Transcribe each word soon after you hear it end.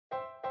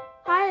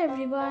Hi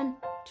everyone,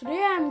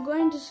 today I am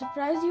going to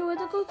surprise you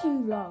with a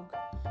cooking vlog.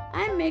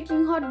 I am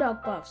making hot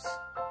dog puffs.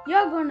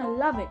 You're gonna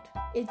love it.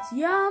 It's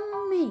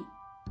yummy.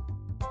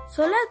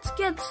 So let's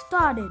get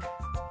started.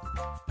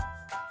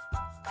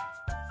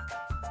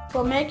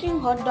 For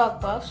making hot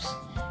dog puffs,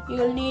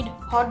 you'll need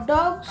hot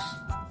dogs,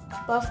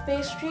 puff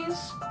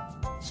pastries,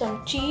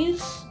 some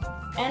cheese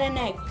and an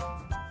egg.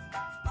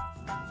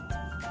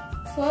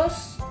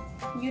 First,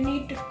 you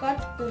need to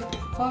cut the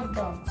hot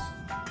dogs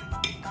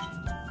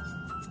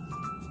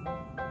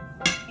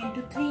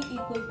into 3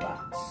 equal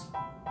parts.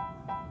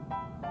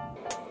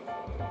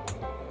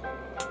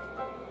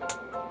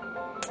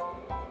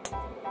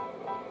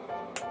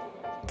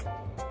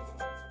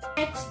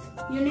 Next,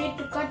 you need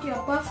to cut your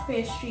puff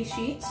pastry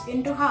sheets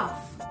into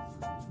half.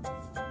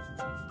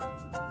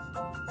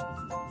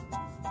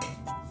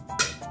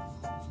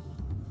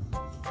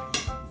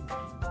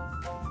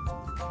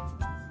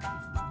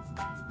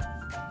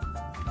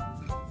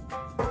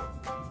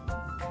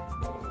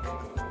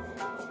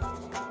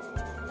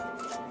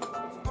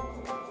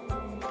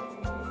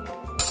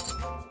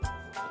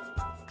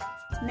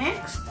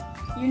 Next,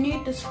 you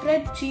need to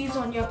spread cheese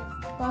on your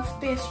puff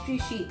pastry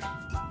sheet.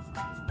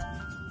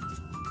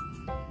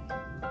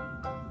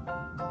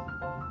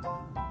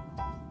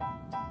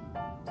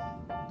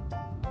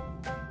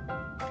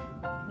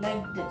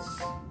 Like this.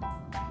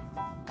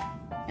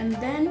 And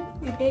then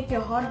you take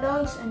your hot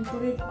dogs and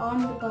put it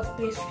on the puff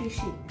pastry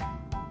sheet.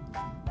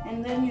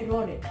 And then you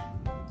roll it.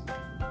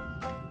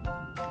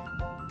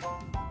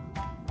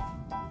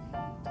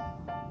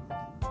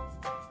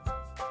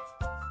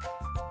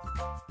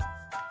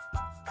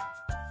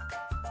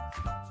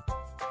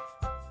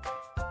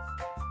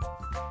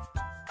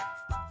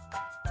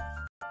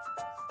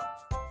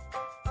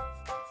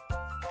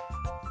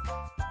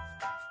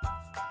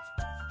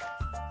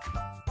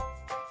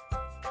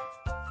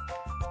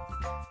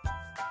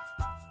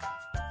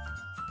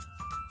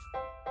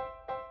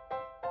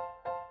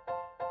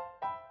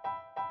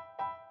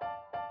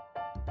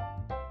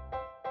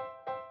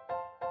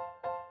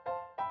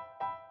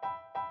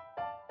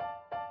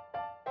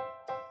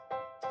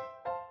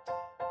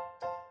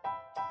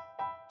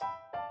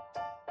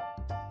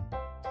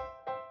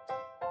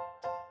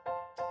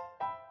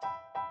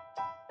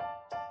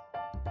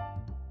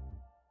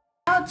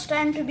 Now it's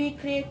time to be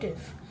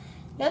creative.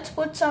 Let's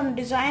put some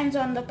designs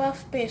on the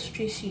puff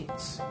pastry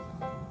sheets.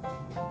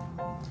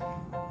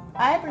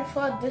 I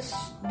prefer this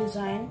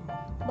design,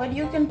 but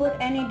you can put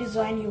any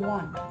design you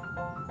want.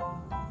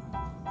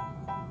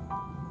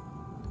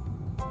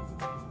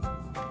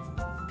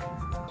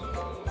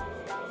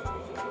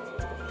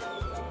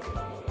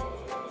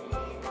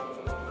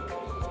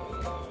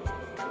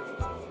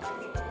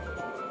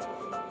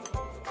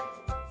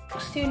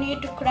 Next, you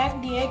need to crack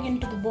the egg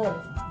into the bowl.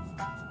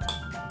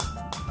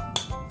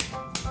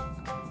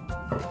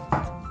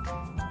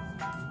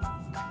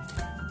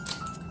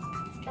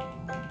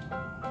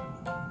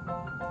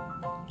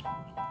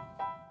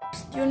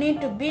 You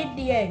need to beat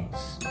the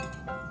eggs.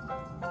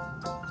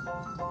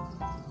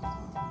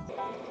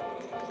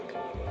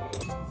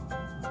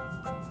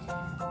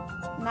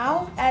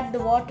 Now add the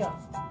water.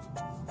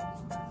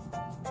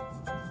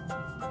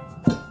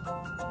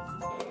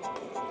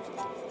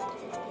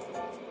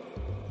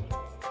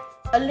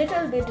 A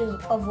little bit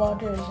of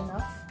water is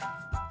enough.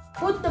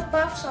 Put the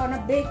puffs on a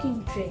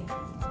baking tray.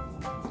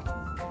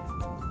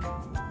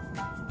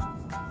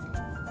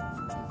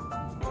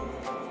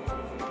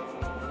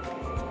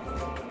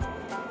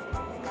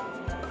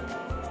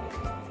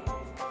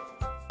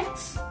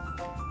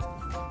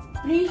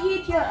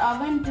 Preheat your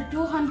oven to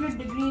 200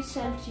 degrees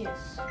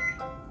Celsius.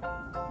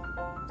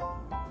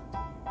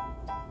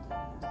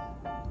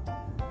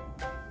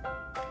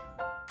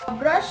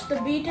 Brush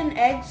the beaten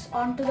eggs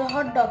onto the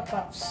hot dog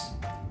puffs.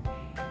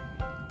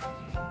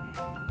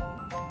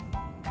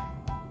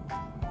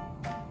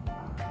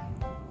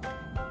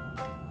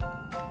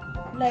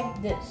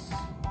 Like this.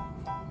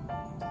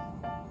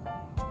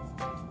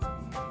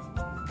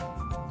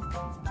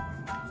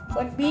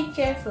 But be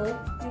careful,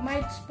 you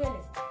might spill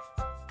it.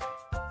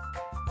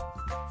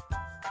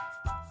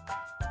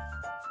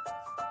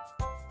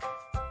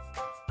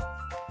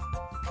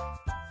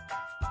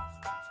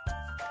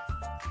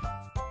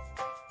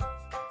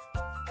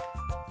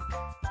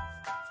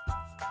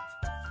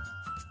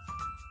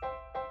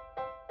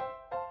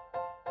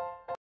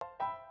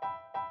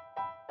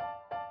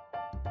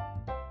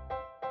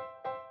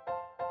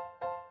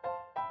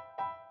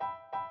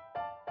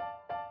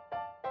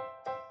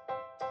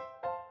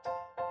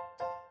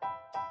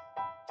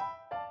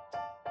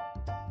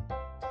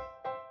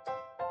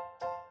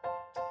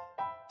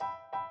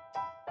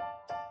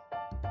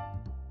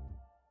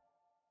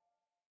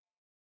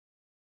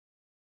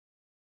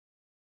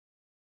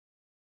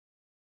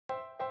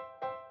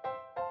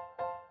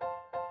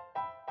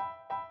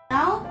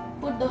 Now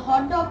put the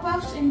hot dog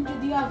puffs into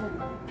the oven.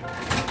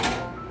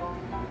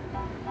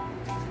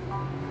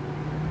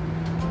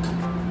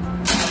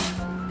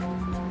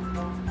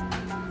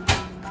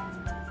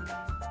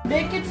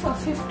 Bake it for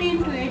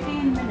 15 to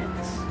 18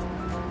 minutes.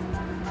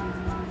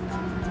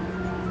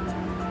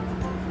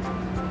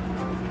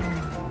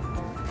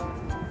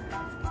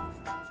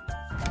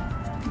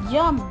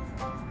 Yum!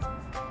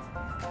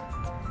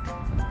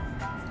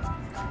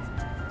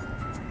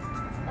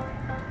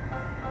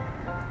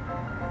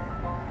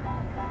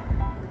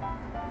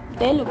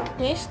 They look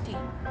tasty.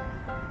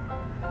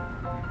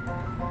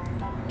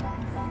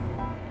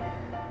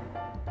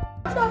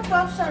 Hot dog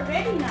puffs are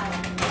ready now.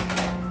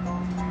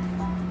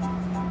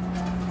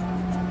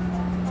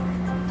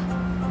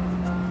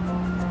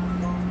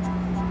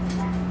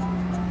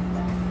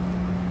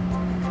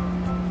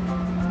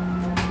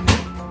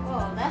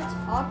 Oh, that's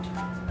hot.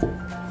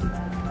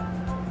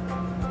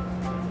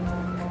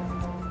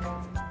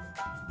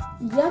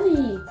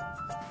 Yummy!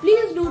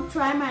 Please do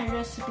try my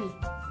recipe.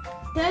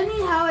 Tell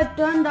me how it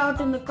turned out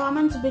in the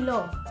comments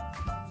below.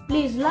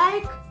 Please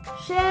like,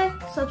 share,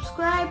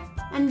 subscribe,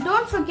 and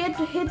don't forget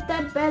to hit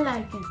that bell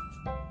icon.